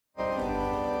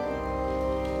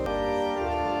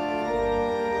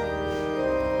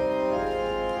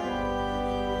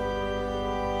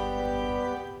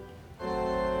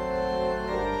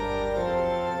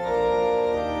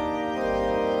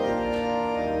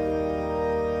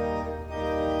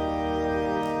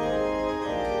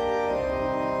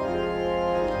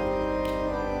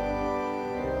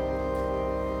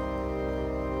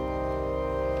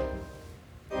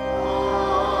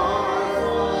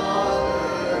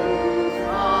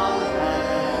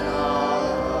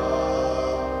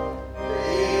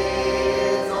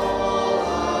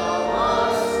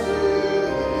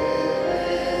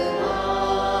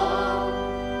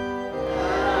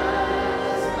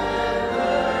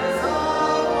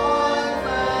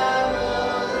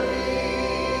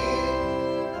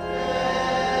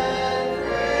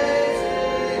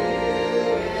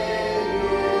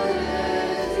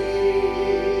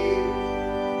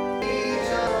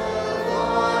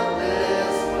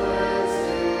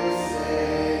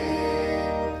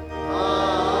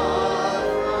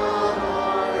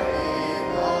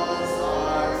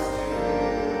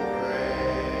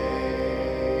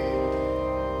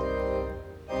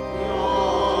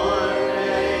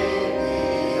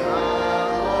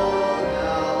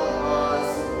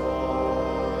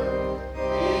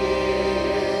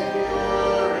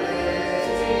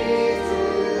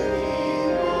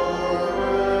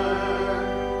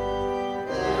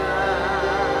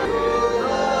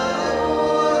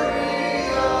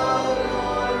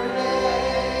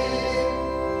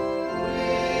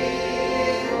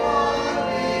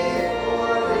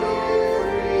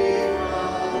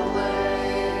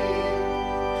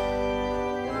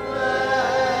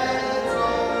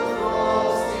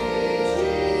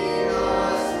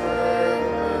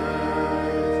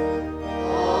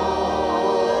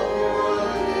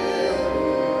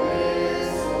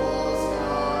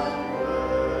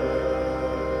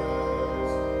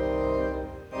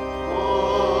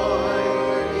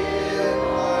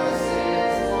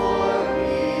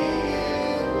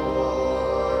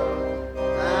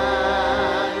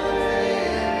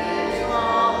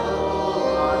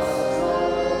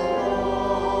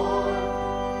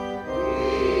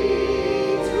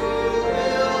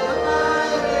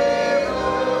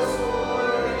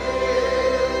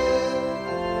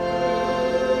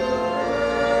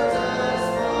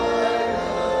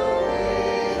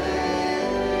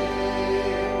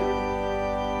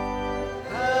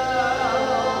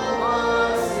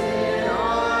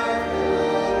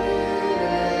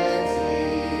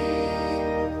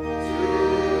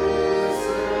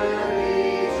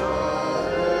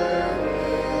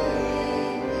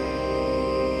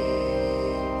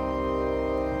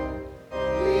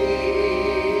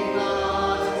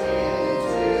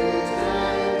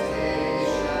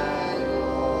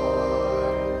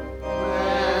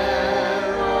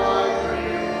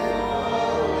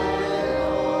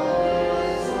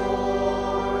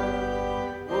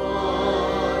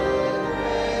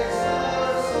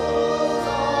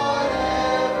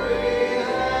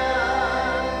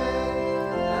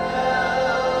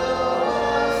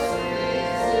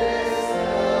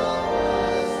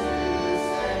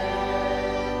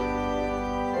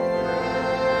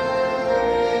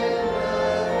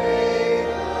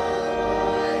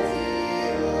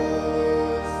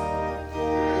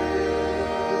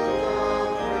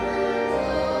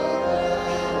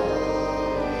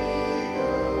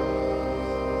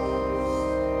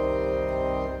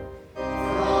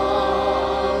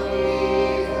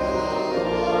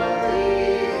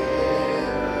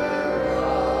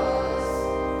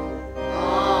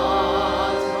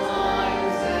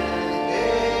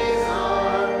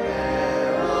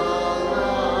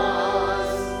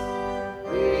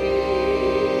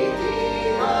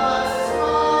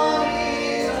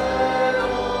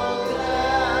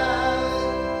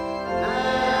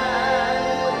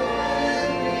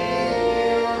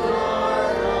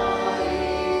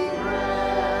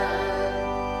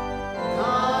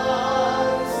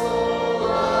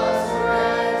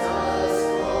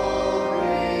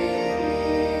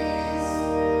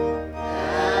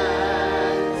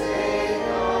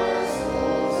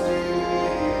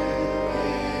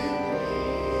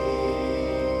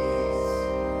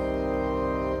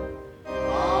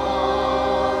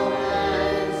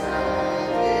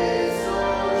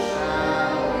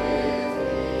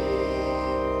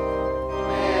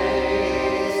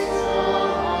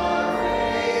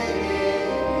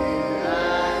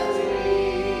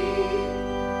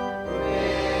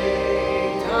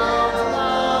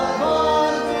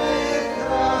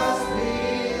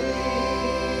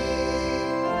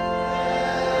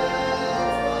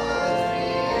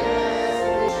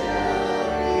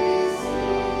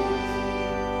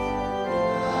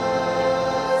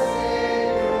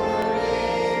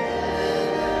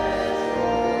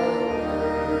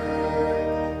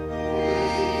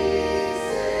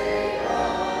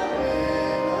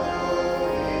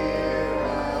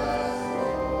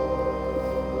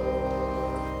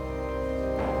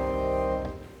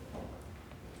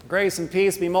Grace and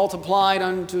peace be multiplied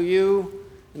unto you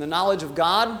in the knowledge of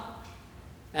God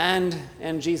and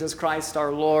in Jesus Christ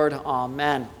our Lord.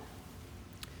 Amen.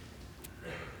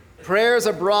 Prayer is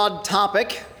a broad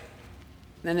topic,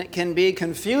 and it can be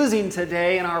confusing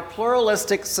today in our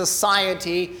pluralistic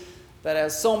society that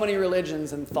has so many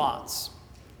religions and thoughts.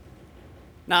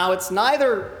 Now, it's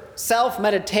neither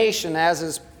self-meditation, as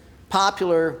is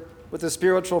popular with the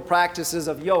spiritual practices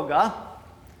of yoga,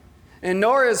 and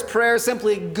nor is prayer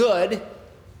simply good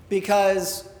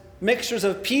because mixtures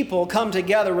of people come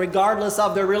together regardless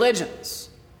of their religions.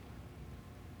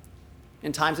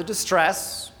 In times of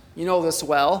distress, you know this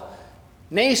well,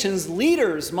 nations'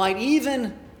 leaders might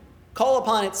even call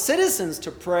upon its citizens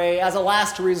to pray as a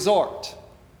last resort.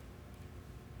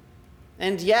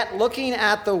 And yet, looking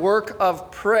at the work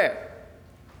of prayer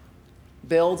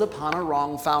builds upon a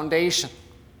wrong foundation.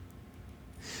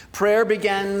 Prayer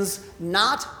begins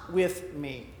not with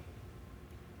me,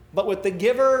 but with the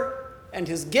giver and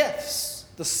his gifts,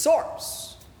 the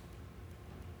source.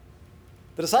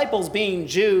 The disciples, being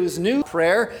Jews, knew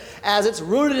prayer as it's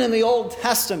rooted in the Old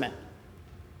Testament.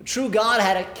 The true God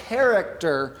had a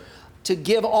character to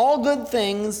give all good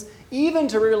things, even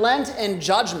to relent in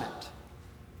judgment,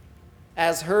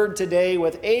 as heard today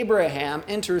with Abraham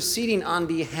interceding on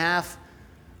behalf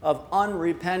of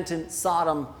unrepentant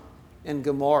Sodom and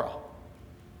Gomorrah.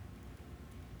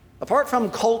 Apart from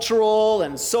cultural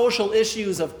and social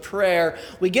issues of prayer,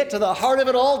 we get to the heart of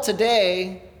it all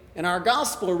today in our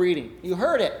gospel reading. You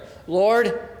heard it.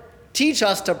 Lord, teach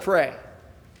us to pray,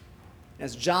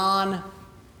 as John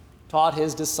taught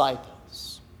his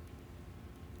disciples.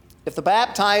 If the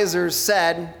baptizer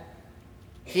said,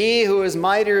 "He who is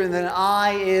mightier than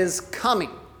I is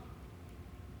coming,"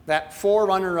 that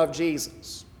forerunner of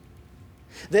Jesus,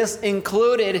 this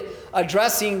included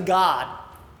addressing God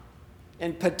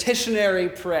in petitionary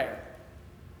prayer.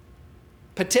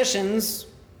 Petitions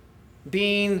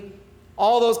being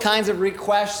all those kinds of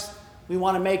requests we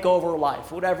want to make over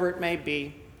life, whatever it may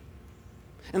be.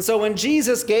 And so when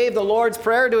Jesus gave the Lord's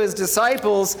Prayer to his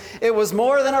disciples, it was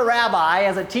more than a rabbi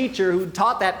as a teacher who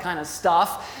taught that kind of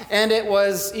stuff, and it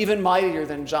was even mightier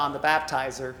than John the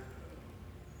Baptizer.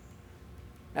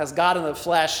 As God in the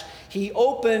flesh, he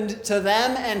opened to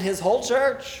them and his whole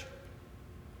church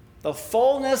the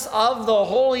fullness of the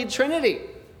Holy Trinity,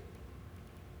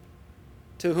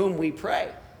 to whom we pray.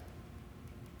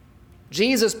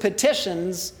 Jesus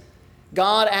petitions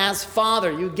God as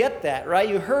Father. You get that, right?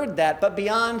 You heard that. But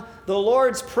beyond the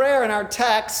Lord's Prayer in our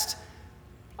text,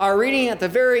 our reading at the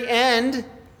very end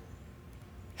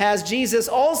has Jesus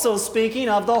also speaking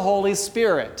of the Holy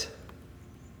Spirit.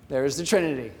 There's the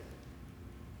Trinity.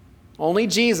 Only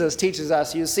Jesus teaches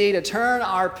us, you see, to turn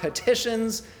our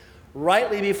petitions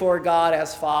rightly before God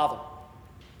as Father,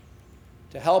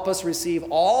 to help us receive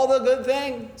all the good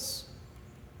things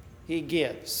he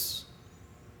gives.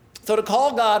 So to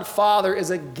call God Father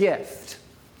is a gift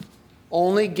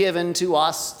only given to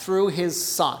us through his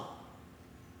Son.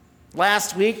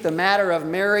 Last week, the matter of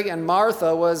Mary and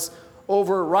Martha was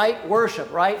over right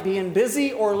worship, right? Being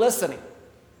busy or listening.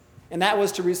 And that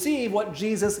was to receive what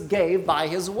Jesus gave by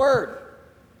his word.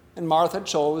 And Martha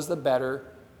chose the better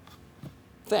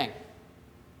thing.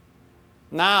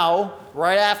 Now,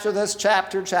 right after this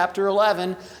chapter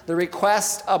 11, the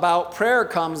request about prayer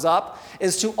comes up,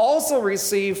 is to also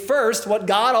receive first what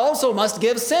God also must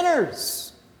give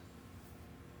sinners.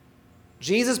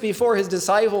 Jesus, before his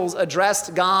disciples,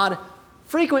 addressed God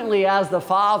frequently as the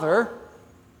Father,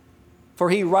 for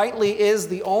he rightly is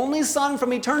the only Son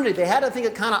from eternity. They had to think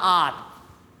it kind of odd.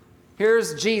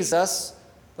 Here's Jesus,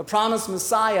 the promised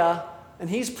Messiah, and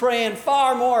he's praying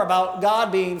far more about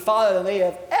God being Father than they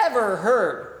have ever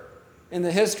heard in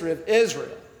the history of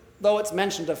Israel, though it's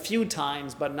mentioned a few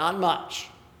times, but not much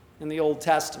in the Old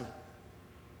Testament.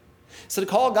 So to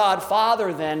call God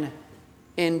Father, then,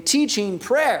 in teaching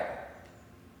prayer,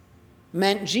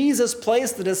 meant Jesus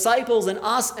placed the disciples and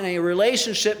us in a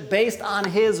relationship based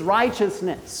on his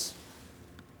righteousness.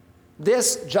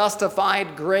 This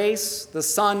justified grace the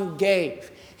Son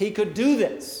gave. He could do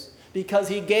this because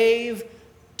he gave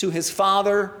to his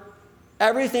Father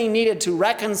everything needed to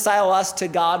reconcile us to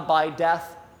God by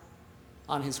death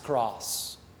on his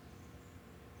cross.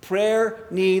 Prayer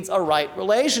needs a right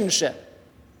relationship.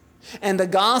 And the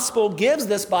gospel gives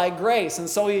this by grace. And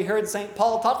so you heard St.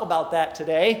 Paul talk about that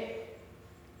today,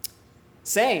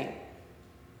 saying,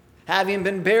 having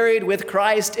been buried with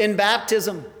Christ in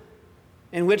baptism,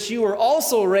 in which you were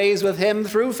also raised with him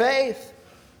through faith,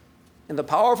 in the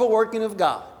powerful working of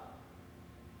God,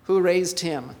 who raised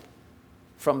him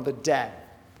from the dead.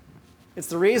 It's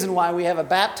the reason why we have a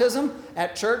baptism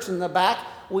at church in the back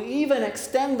we even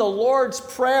extend the Lord's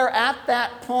Prayer at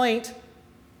that point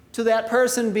to that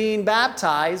person being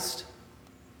baptized.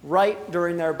 Right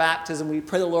during their baptism, we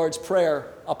pray the Lord's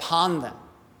Prayer upon them,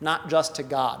 not just to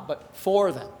God, but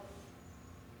for them.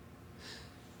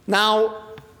 Now,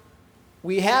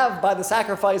 we have, by the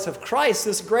sacrifice of Christ,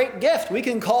 this great gift. We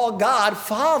can call God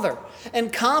Father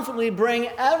and confidently bring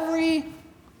every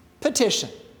petition.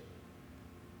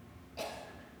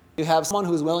 You have someone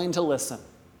who's willing to listen.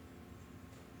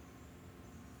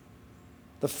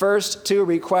 The first two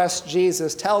requests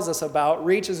Jesus tells us about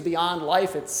reaches beyond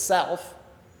life itself,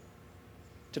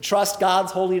 to trust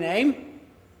God's holy name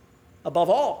above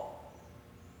all,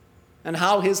 and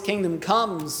how his kingdom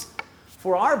comes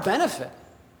for our benefit.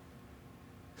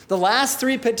 The last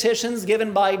three petitions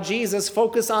given by Jesus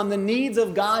focus on the needs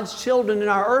of God's children in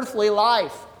our earthly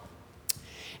life.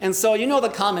 And so you know the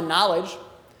common knowledge.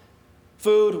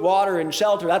 Food, water, and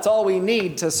shelter, that's all we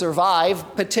need to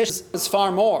survive. Petitions is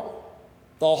far more.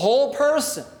 The whole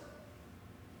person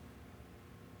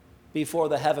before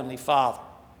the Heavenly Father.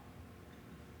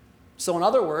 So in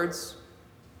other words,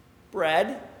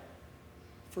 bread,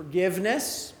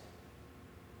 forgiveness,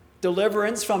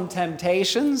 deliverance from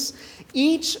temptations,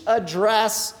 each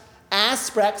address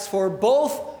aspects for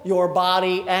both your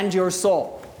body and your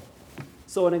soul.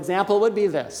 So an example would be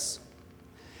this.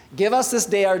 Give us this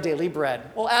day our daily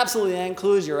bread. Well, absolutely, that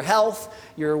includes your health,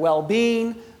 your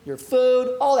well-being, your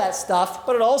food, all that stuff,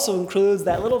 but it also includes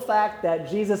that little fact that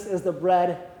Jesus is the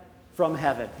bread from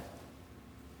heaven.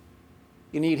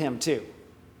 You need him too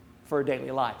for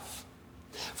daily life.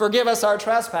 Forgive us our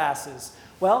trespasses.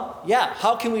 Well, yeah,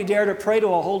 how can we dare to pray to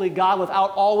a holy God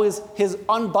without always his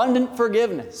abundant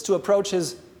forgiveness to approach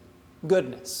his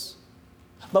goodness?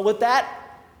 But with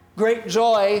that great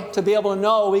joy to be able to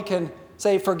know we can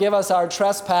say, forgive us our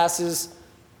trespasses,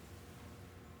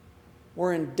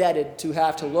 we're indebted to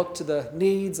have to look to the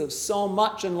needs of so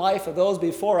much in life of those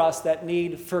before us that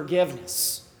need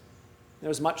forgiveness.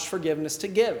 There's much forgiveness to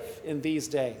give in these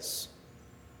days.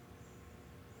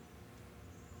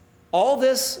 All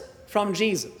this from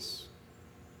Jesus,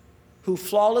 who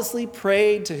flawlessly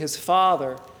prayed to his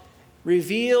Father,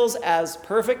 reveals as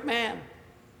perfect man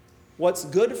what's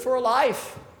good for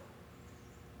life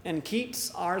and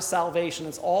keeps our salvation.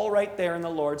 It's all right there in the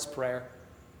Lord's Prayer.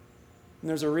 And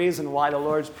there's a reason why the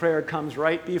Lord's Prayer comes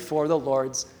right before the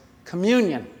Lord's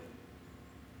communion,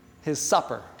 his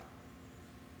supper.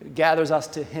 It gathers us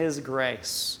to his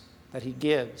grace that he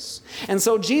gives. And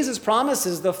so Jesus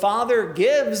promises the Father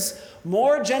gives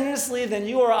more generously than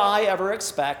you or I ever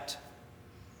expect.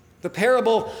 The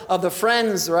parable of the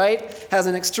friends, right, has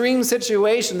an extreme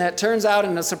situation that turns out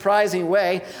in a surprising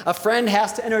way. A friend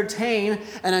has to entertain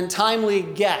an untimely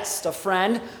guest, a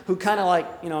friend who kind of like,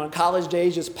 in college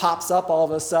days just pops up all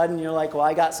of a sudden. You're like, well,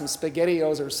 I got some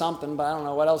SpaghettiOs or something, but I don't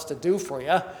know what else to do for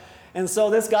you. And so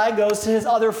this guy goes to his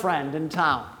other friend in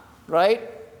town, right?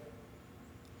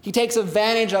 He takes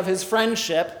advantage of his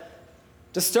friendship,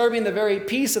 disturbing the very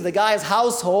peace of the guy's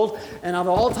household, and of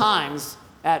all times,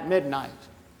 at midnight.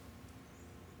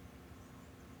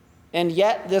 And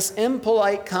yet, this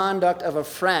impolite conduct of a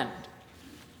friend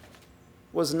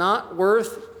was not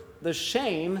worth the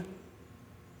shame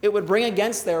it would bring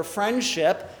against their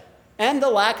friendship and the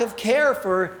lack of care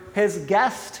for his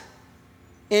guest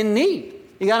in need.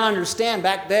 You got to understand,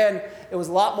 back then, it was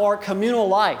a lot more communal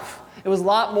life. It was a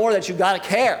lot more that you got to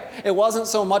care. It wasn't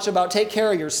so much about take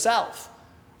care of yourself.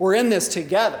 We're in this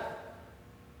together.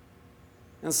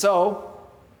 And so,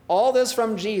 all this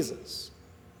from Jesus.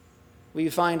 We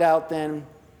find out then,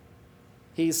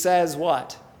 he says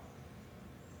what?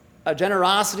 A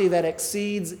generosity that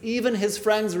exceeds even his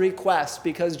friend's request,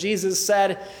 because Jesus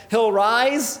said he'll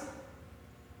rise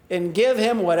and give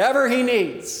him whatever he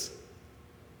needs.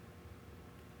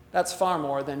 That's far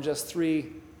more than just 3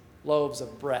 loaves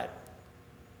of bread.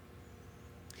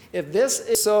 If this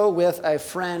is so with a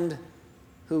friend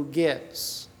who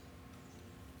gives,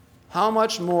 how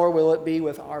much more will it be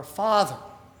with our Father?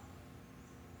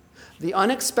 The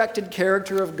unexpected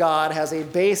character of God has a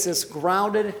basis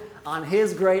grounded on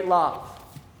his great love.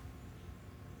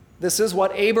 This is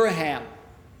what Abraham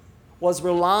was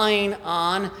relying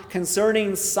on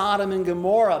concerning Sodom and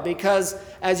Gomorrah, because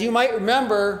as you might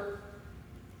remember,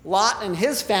 Lot and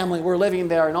his family were living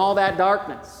there in all that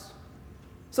darkness.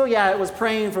 So yeah, it was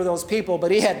praying for those people, but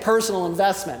he had personal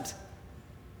investment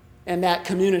in that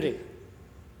community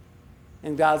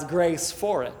and God's grace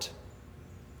for it.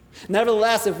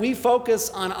 Nevertheless, if we focus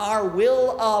on our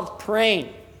will of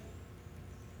praying,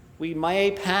 we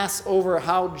may pass over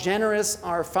how generous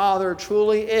our Father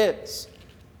truly is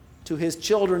to his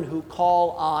children who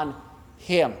call on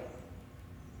him.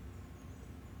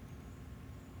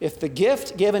 if the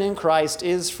gift given in Christ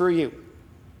is for you,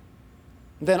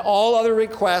 then all other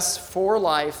requests for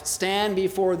life stand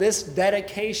before this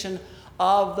dedication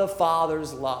of the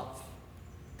Father's love.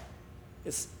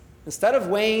 Instead of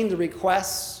weighing the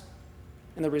requests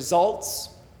and the results,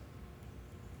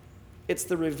 it's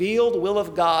the revealed will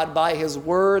of God by His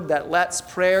Word that lets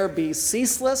prayer be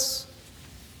ceaseless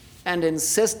and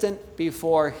insistent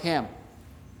before Him.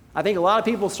 I think a lot of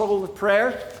people struggle with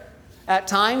prayer at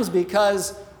times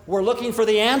because we're looking for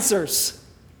the answers.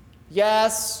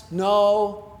 Yes,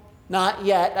 no, not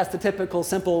yet. That's the typical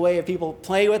simple way of people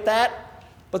play with that.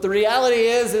 But the reality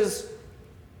is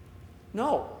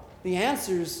no. The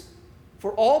answers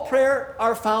for all prayer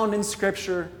are found in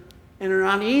Scripture and are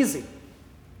not easy.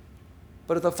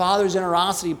 But if the Father's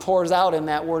generosity pours out in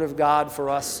that Word of God for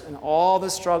us and all the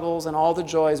struggles and all the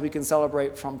joys we can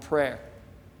celebrate from prayer.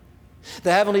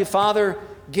 The Heavenly Father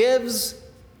gives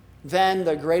then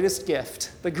the greatest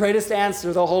gift, the greatest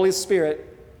answer, the Holy Spirit,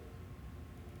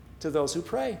 to those who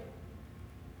pray.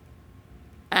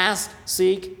 Ask,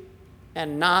 seek,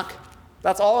 and knock.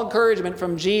 That's all encouragement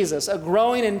from Jesus, a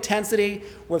growing intensity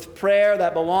with prayer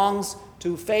that belongs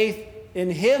to faith in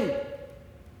Him.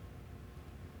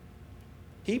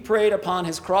 He prayed upon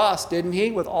His cross, didn't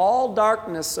He? With all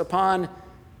darkness upon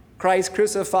Christ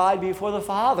crucified before the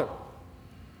Father.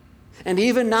 And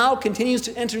even now continues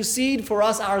to intercede for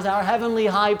us as our heavenly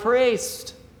high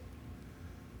priest.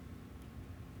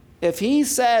 If He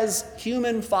says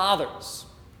human fathers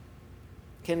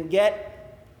can get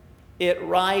it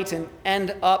right and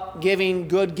end up giving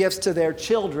good gifts to their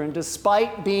children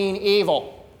despite being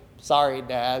evil, sorry,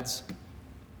 dads,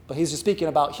 but He's just speaking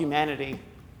about humanity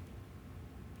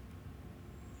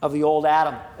of the old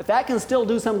Adam. If that can still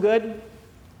do some good,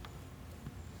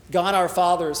 God our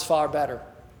Father is far better.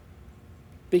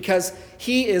 Because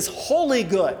He is wholly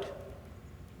good,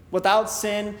 without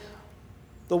sin,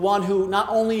 the one who not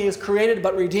only is created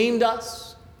but redeemed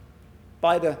us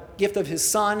by the gift of His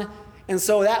Son. And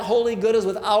so that holy good is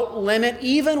without limit,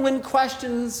 even when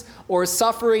questions or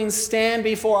sufferings stand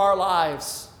before our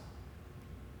lives.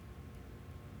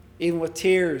 Even with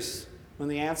tears, when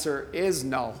the answer is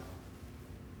no.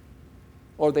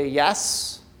 Or the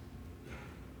yes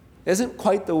isn't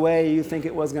quite the way you think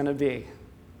it was going to be.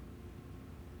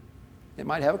 It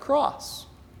might have a cross.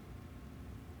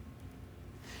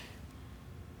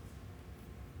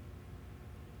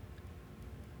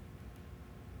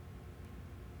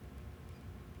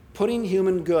 Putting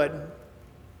human good,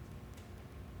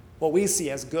 what we see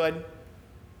as good,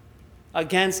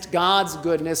 against God's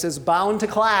goodness is bound to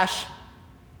clash,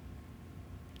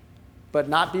 but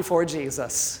not before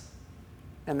Jesus.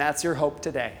 And that's your hope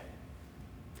today.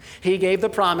 He gave the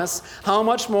promise. How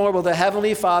much more will the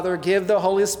Heavenly Father give the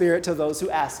Holy Spirit to those who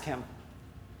ask Him?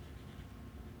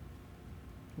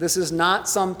 This is not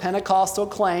some Pentecostal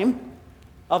claim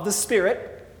of the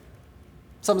Spirit,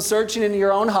 some searching in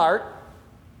your own heart.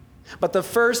 But the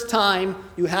first time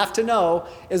you have to know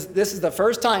is this is the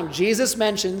first time Jesus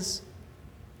mentions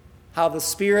how the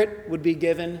Spirit would be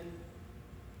given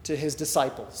to His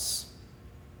disciples.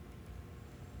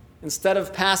 Instead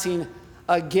of passing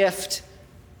a gift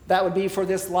that would be for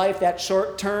this life, that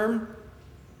short term,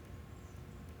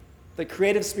 the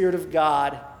creative Spirit of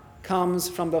God comes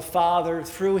from the Father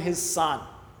through His Son.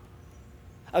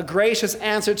 A gracious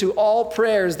answer to all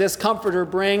prayers this Comforter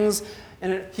brings,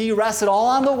 and He rests it all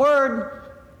on the Word.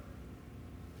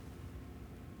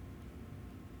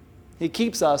 He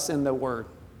keeps us in the Word,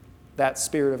 that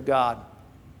Spirit of God.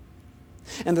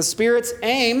 And the Spirit's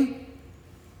aim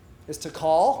is to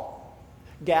call,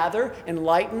 gather,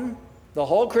 enlighten the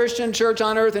whole Christian church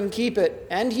on earth and keep it,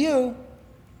 and you,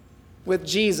 with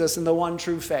Jesus in the one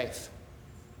true faith.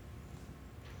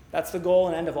 That's the goal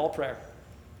and end of all prayer.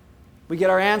 We get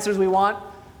our answers we want.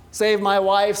 Save my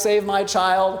wife, save my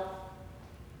child.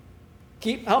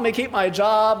 Help me keep my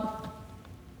job.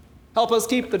 Help us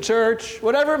keep the church.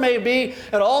 Whatever it may be,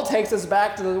 it all takes us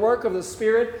back to the work of the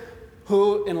Spirit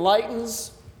who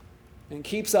enlightens and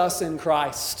keeps us in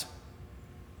Christ.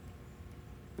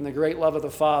 And the great love of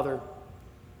the Father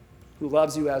who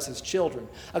loves you as His children.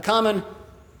 A common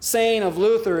saying of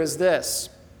Luther is this: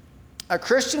 a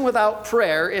Christian without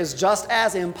prayer is just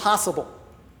as impossible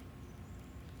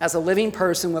as a living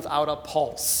person without a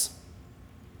pulse.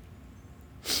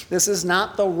 This is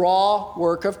not the raw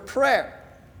work of prayer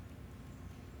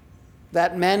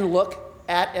that men look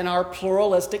at in our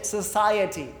pluralistic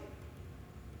society.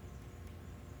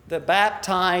 The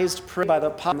baptized pray by the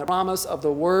promise of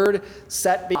the Word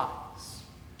set before us.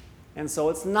 And so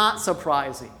it's not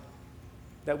surprising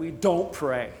that we don't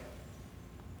pray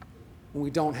when we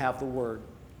don't have the Word.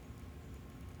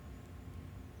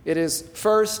 It is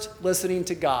first listening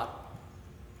to God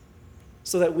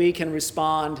so that we can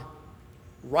respond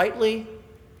rightly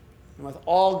and with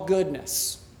all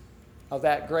goodness of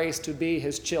that grace to be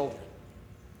his children.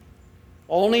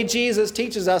 Only Jesus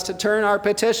teaches us to turn our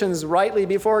petitions rightly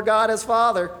before God as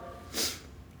Father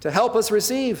to help us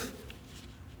receive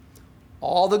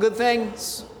all the good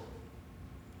things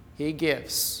he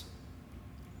gives.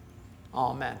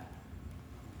 Amen.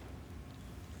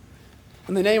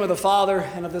 In the name of the Father,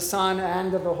 and of the Son,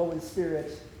 and of the Holy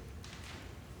Spirit.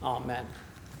 Amen.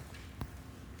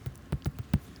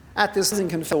 At this,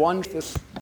 confess one